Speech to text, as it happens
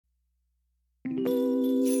Well,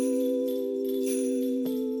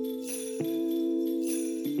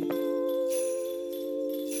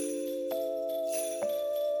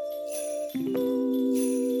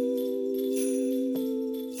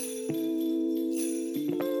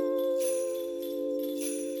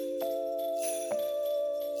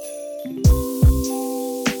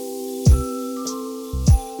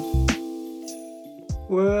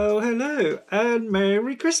 hello and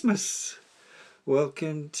Merry Christmas.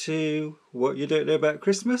 Welcome to What You Don't Know About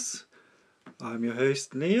Christmas. I'm your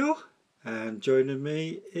host Neil, and joining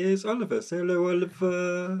me is Oliver. So hello,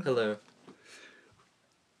 Oliver. Hello.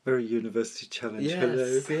 Very University Challenge. Yes,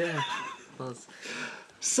 Hello. yeah. Was.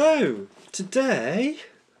 So today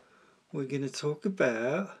we're going to talk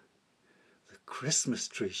about the Christmas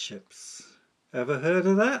tree ships. Ever heard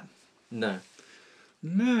of that? No.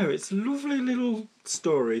 No, it's a lovely little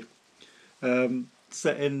story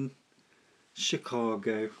set in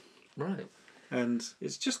Chicago. Right. And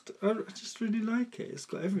it's I just really like it. It's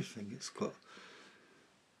got everything. It's got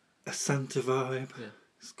a Santa vibe. Yeah.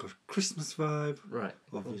 It's got a Christmas vibe. Right.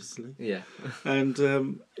 Obviously. Yeah.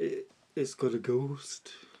 And it's got a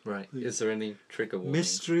ghost. Right. Is there any trigger warnings?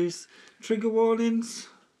 Mysteries. Trigger warnings.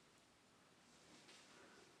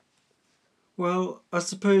 Well, I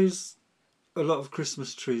suppose a lot of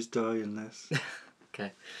Christmas trees die in this.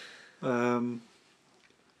 Okay. And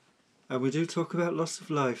we do talk about loss of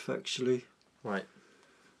life, actually. Right.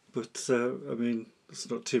 But, I mean, it's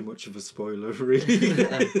not too much of a spoiler, really.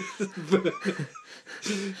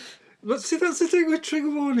 But see, that's the thing with trigger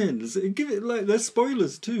warnings. Give it like they're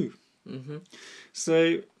spoilers too. Mm-hmm.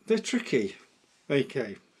 So they're tricky.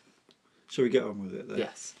 Okay. Shall we get on with it then?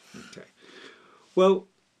 Yes. Okay. Well,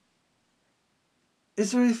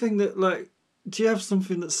 is there anything that, like, do you have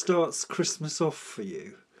something that starts Christmas off for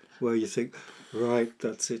you? Where you think, right,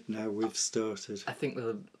 that's it now, we've started. I think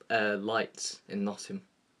the lights in Nottingham.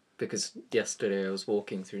 Because yesterday I was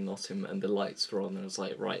walking through Nottingham and the lights were on and I was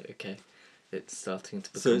like, right, okay. It's starting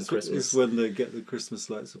to become Christmas. It's when they get the Christmas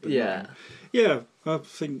lights up. Yeah. Yeah, I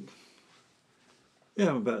think... Yeah,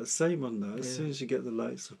 I'm about the same on that. As Yeah. soon as you get the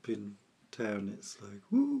lights up in town, it's like,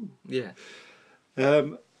 woo! Yeah.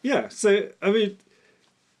 Yeah, so, I mean,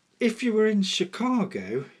 if you were in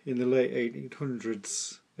Chicago in the late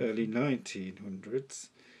 1800s, early 1900s,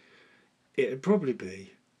 it'd probably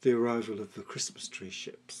be the arrival of the Christmas tree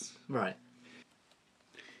ships. Right.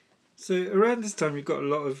 So around this time, you've got a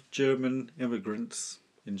lot of German immigrants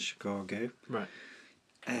in Chicago. Right.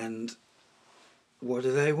 And what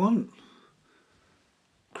do they want?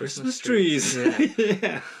 Christmas trees. trees.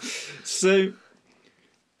 Yeah. So,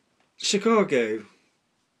 Chicago,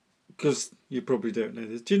 because you probably don't know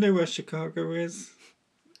this. Do you know where Chicago is?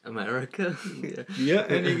 America? Yeah. Yeah.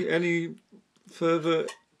 Any further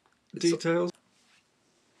details?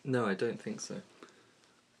 No, I don't think so.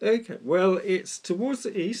 Okay. Well, it's towards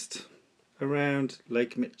the east, around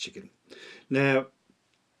Lake Michigan. Now,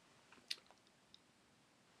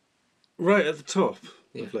 right at the top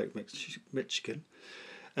of Lake Michigan,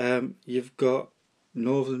 you've got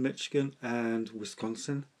northern Michigan and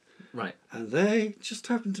Wisconsin. Right. And they just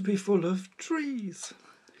happen to be full of trees.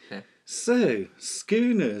 Okay. So,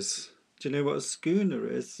 schooners. Do you know what a schooner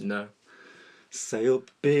is? No.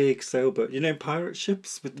 Big sailboat. You know pirate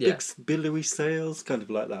ships with Yeah. big billowy sails? Kind of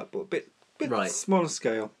like that, but a bit Right. smaller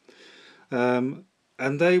scale. And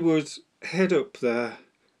they would head up there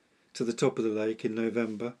to the top of the lake in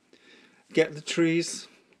November, get the trees,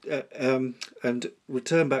 and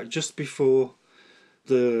return back just before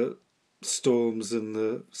the storms and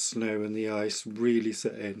the snow and the ice really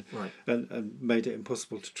set in. Right. And made it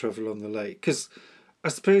impossible to travel on the lake. Because I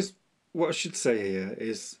suppose what I should say here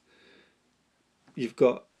is you've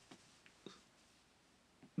got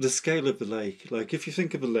the scale of the lake. Like, if you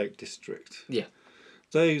think of the Lake District, Yeah.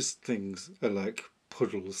 those things are like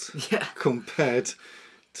puddles Yeah. compared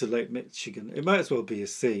to Lake Michigan. It might as well be a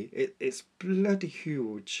sea. It's bloody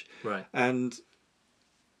huge Right. and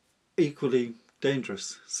equally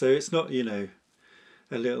dangerous. So it's not, a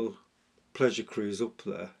little pleasure cruise up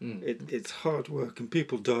there. It's hard work, and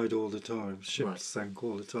people died all the time. Ships sank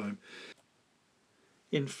all the time.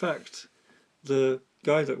 In fact, the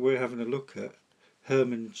guy that we're having a look at,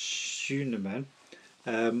 Herman Schooneman,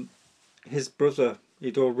 his brother,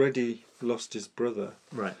 he'd already lost his brother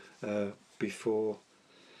Right. before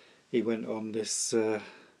he went on this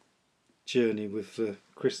journey with the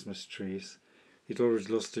Christmas trees. He'd already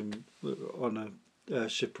lost him on a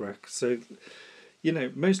shipwreck. So,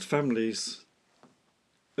 most families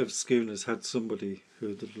of schooners had somebody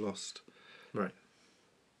who they'd lost. Right.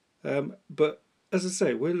 But as I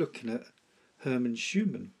say, we're looking at Herman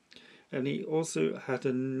Schumann, and he also had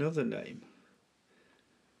another name.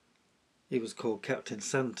 he was called Captain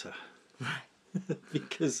Santa.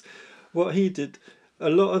 Because what he did, a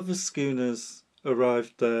lot of the schooners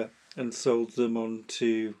arrived there and sold them on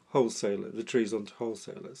to the trees onto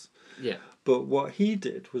wholesalers. Yeah. But what he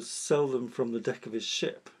did was sell them from the deck of his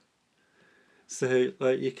ship. So,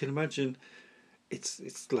 like, you can imagine,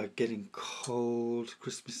 it's like getting cold,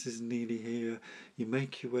 Christmas is nearly here, you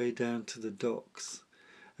make your way down to the docks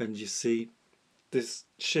and you see this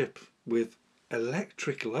ship with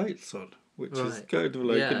electric lights on, which is kind of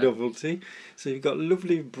like a novelty. So you've got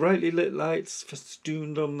lovely brightly lit lights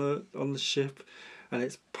festooned on the ship, and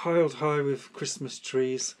it's piled high with Christmas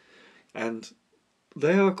trees, and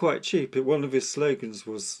they are quite cheap. One of his slogans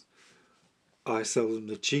was, "I sell them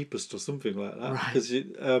the cheapest," or something like that, because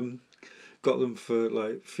you got them for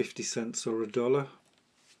like 50 cents or $1.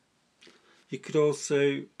 You could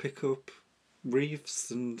also pick up wreaths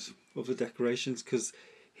and other decorations, because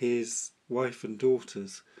his wife and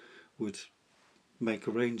daughters would make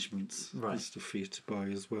arrangements and stuff for you to buy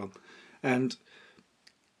as well. And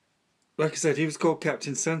like I said, he was called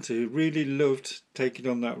Captain Santa, who really loved taking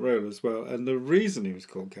on that role as well. And the reason he was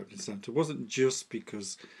called Captain Santa wasn't just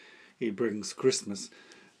because he brings Christmas.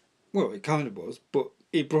 Well, it kind of was, but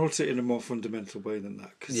he brought it in a more fundamental way than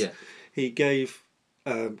that, because he gave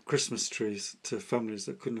Christmas trees to families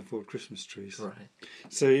that couldn't afford Christmas trees. Right.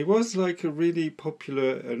 So he was like a really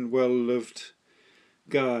popular and well-loved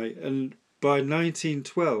guy. And by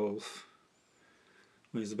 1912,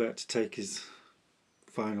 when he was about to take his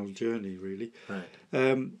final journey, really,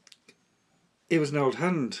 he was an old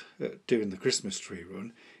hand at doing the Christmas tree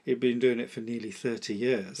run. He'd been doing it for nearly 30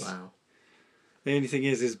 years. Wow. The only thing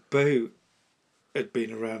is, his boat had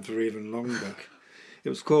been around for even longer. It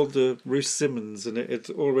was called the Ruth Simmons, and it had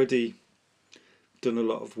already done a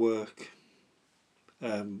lot of work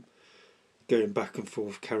going back and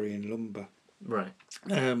forth carrying lumber. Right.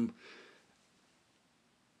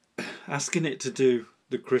 Asking it to do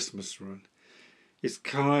the Christmas run is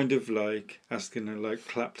kind of like asking a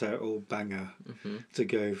clapped out old banger to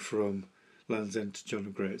go from Land's End to John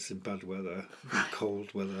O'Groats in bad weather, in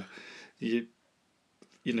cold weather. You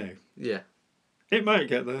know. Yeah. It might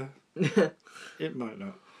get there. It might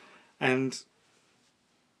not. And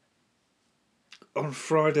on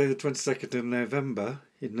Friday the 22nd of November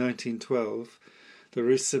in 1912, the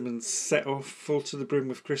Ruth Simmons set off full to the brim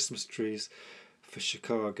with Christmas trees for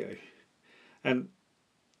Chicago. And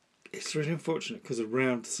it's really unfortunate, because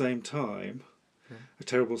around the same time a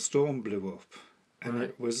terrible storm blew up, and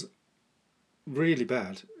it was really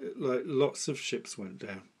bad. Like, lots of ships went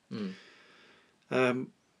down.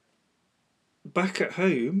 Back at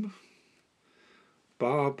home,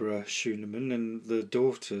 Barbara Schooneman and the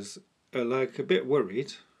daughters are like a bit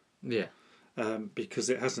worried. Yeah. Because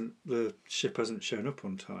the ship hasn't shown up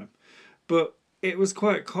on time. But it was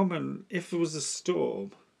quite common, if there was a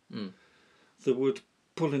storm, they would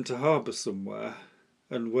pull into harbour somewhere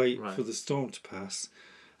and wait for the storm to pass,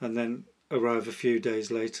 and then arrive a few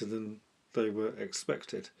days later than they were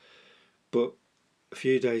expected. But a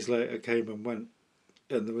few days later came and went,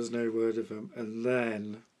 and there was no word of them. And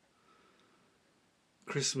then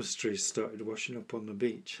Christmas trees started washing up on the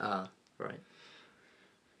beach. Ah, right.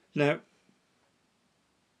 Now,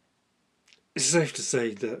 it's safe to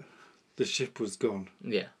say that the ship was gone.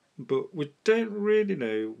 Yeah. But we don't really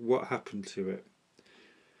know what happened to it.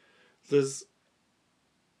 There's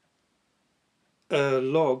a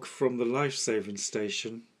log from the life-saving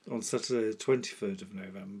station on Saturday the 23rd of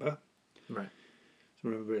November. Right.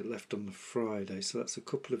 Remember, it left on the Friday, so that's a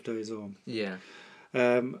couple of days on. Yeah.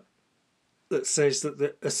 That says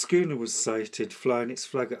that a schooner was sighted flying its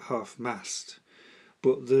flag at half-mast,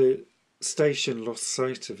 but the station lost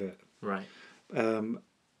sight of it. Right.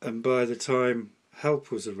 And by the time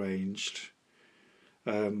help was arranged,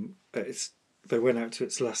 they went out to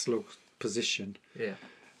its last log position. Yeah.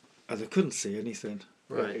 And they couldn't see anything.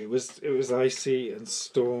 Right. It was icy and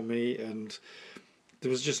stormy, and there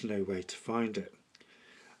was just no way to find it.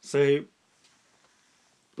 So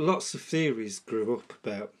lots of theories grew up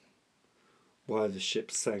about why the ship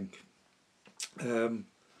sank.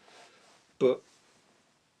 But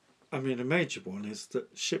I mean, a major one is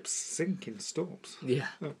that ships sink in storms. Yeah.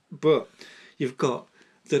 But you've got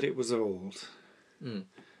that it was old. Mm.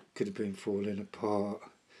 Could have been falling apart.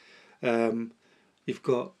 You've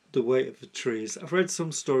got the weight of the trees. I've read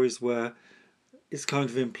some stories where it's kind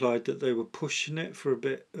of implied that they were pushing it for a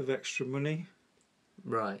bit of extra money.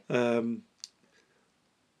 Right. But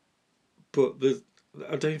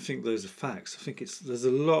I don't think those are facts. I think there's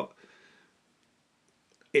a lot.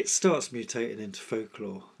 It starts mutating into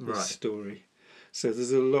folklore, this story. So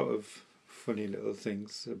there's a lot of funny little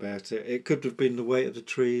things about it. It could have been the weight of the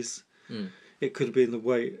trees. It could have been the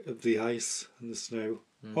weight of the ice and the snow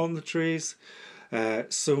on the trees.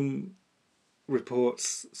 Some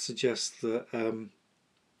reports suggest that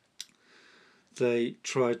they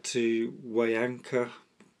tried to weigh anchor,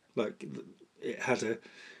 like it had a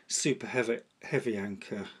super heavy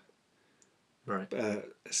anchor, right?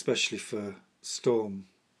 Especially for storm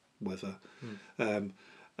weather. And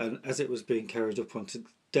as it was being carried up onto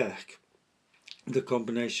deck, the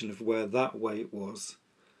combination of where that weight was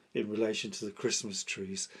in relation to the Christmas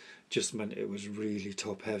trees just meant it was really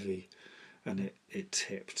top heavy, and it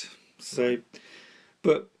tipped. So,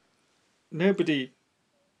 but nobody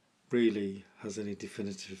really has any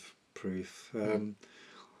definitive proof.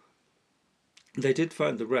 They did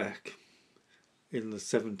find the wreck in the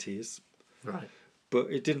 70s, right? But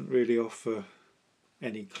it didn't really offer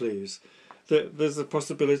any clues. There's a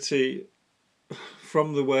possibility,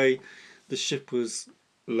 from the way the ship was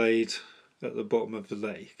laid at the bottom of the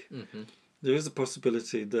lake, there is a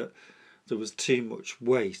possibility that there was too much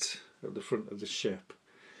weight at the front of the ship.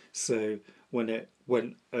 So when it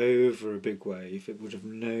went over a big wave, it would have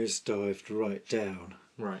nosedived right down.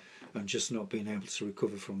 Right. And just not being able to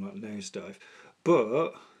recover from that nosedive.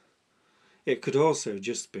 But it could also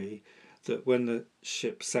just be that when the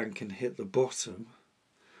ship sank and hit the bottom,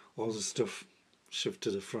 all the stuff shoved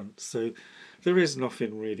to the front. So there is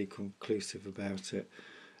nothing really conclusive about it,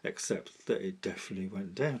 except that it definitely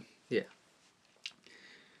went down. Yeah.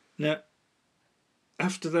 Now,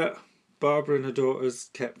 after that, Barbara and her daughters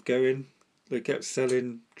kept going. They kept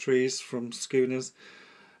selling trees from schooners.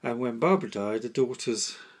 And when Barbara died, the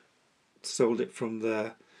daughters sold it from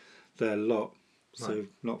their lot. So Right.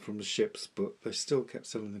 not from the ships, but they still kept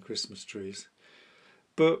selling the Christmas trees.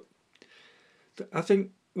 But I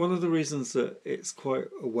think one of the reasons that it's quite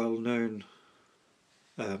a well-known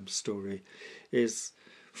story is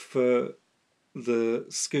for the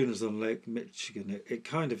schooners on Lake Michigan. It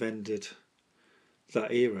kind of ended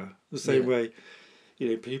that era. The same way,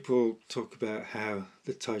 people talk about how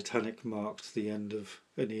the Titanic marked the end of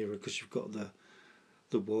an era because you've got the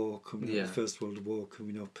war coming up, the First World War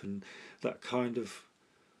coming up, and that kind of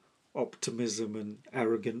optimism and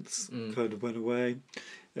arrogance kind of went away.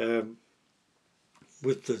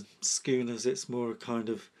 With the schooners, it's more a kind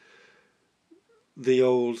of the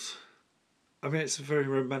old. I mean, it's a very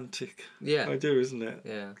romantic idea, isn't it?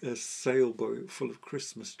 Yeah. A sailboat full of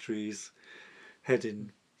Christmas trees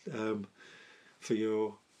heading for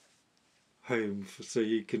your home, so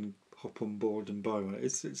you can hop on board and buy one.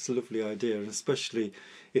 It's a lovely idea, and especially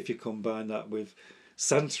if you combine that with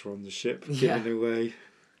Santa on the ship giving away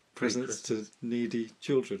presents to needy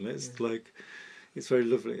children. It's it's very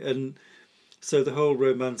lovely. And so the whole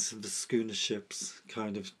romance of the schooner ships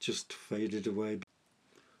kind of just faded away.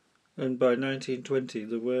 And by 1920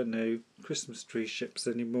 there were no Christmas tree ships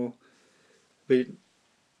anymore. They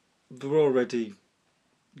were already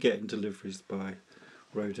getting deliveries by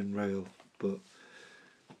road and rail, but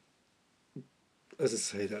as I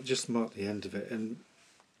say, that just marked the end of it, and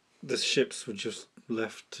the ships were just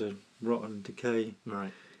left to rot and decay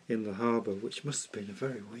in the harbour, which must have been a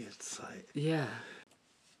very weird sight. Yeah.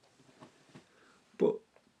 But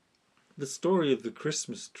the story of the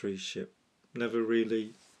Christmas tree ship never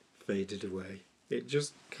really faded away. It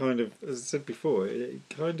just kind of, as I said before, it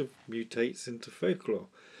kind of mutates into folklore.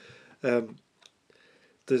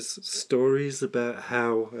 There's stories about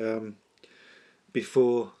how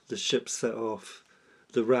before the ship set off,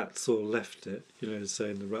 the rats all left it.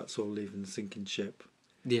 Saying the rats all leaving the sinking ship.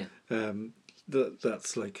 Yeah.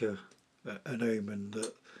 That's like an omen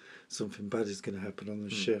that something bad is going to happen on the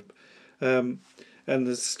ship. And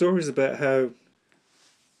there's stories about how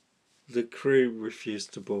the crew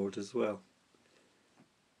refused to board as well.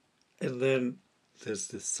 And then there's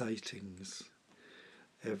the sightings.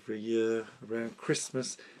 Every year around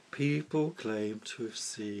Christmas, people claim to have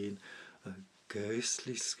seen a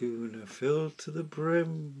ghostly schooner filled to the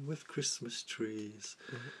brim with Christmas trees,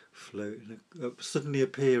 floating up, suddenly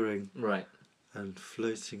appearing, and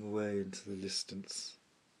floating away into the distance.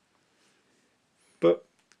 But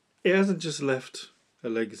it hasn't just left a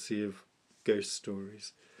legacy of ghost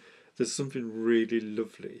stories. There's something really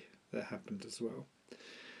lovely that happened as well.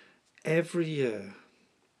 Every year,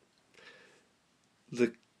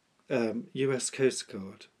 the US Coast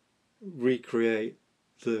Guard recreate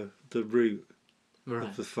the route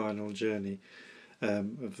of the final journey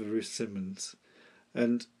of the Ruth Simmons,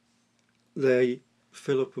 and they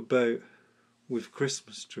fill up a boat with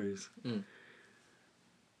Christmas trees,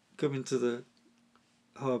 come into the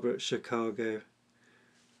harbour at Chicago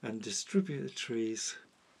and distribute the trees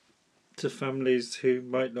to families who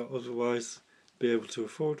might not otherwise be able to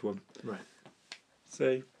afford one. Right.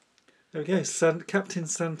 So Okay, Captain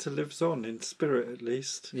Santa lives on in spirit at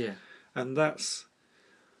least. Yeah. And that's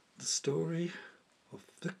the story of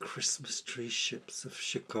the Christmas tree ships of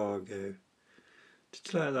Chicago.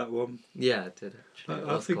 Did you like that one? Yeah, I did actually.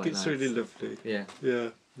 I think it's really lovely. Yeah.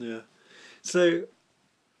 Yeah. So,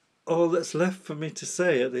 all that's left for me to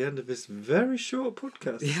say at the end of this very short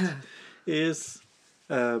podcast is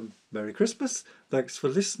Merry Christmas. Thanks for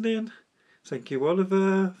listening. Thank you,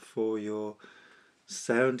 Oliver, for your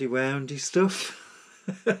soundy woundy stuff.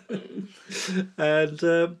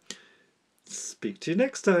 And speak to you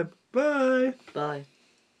next time. Bye. Bye.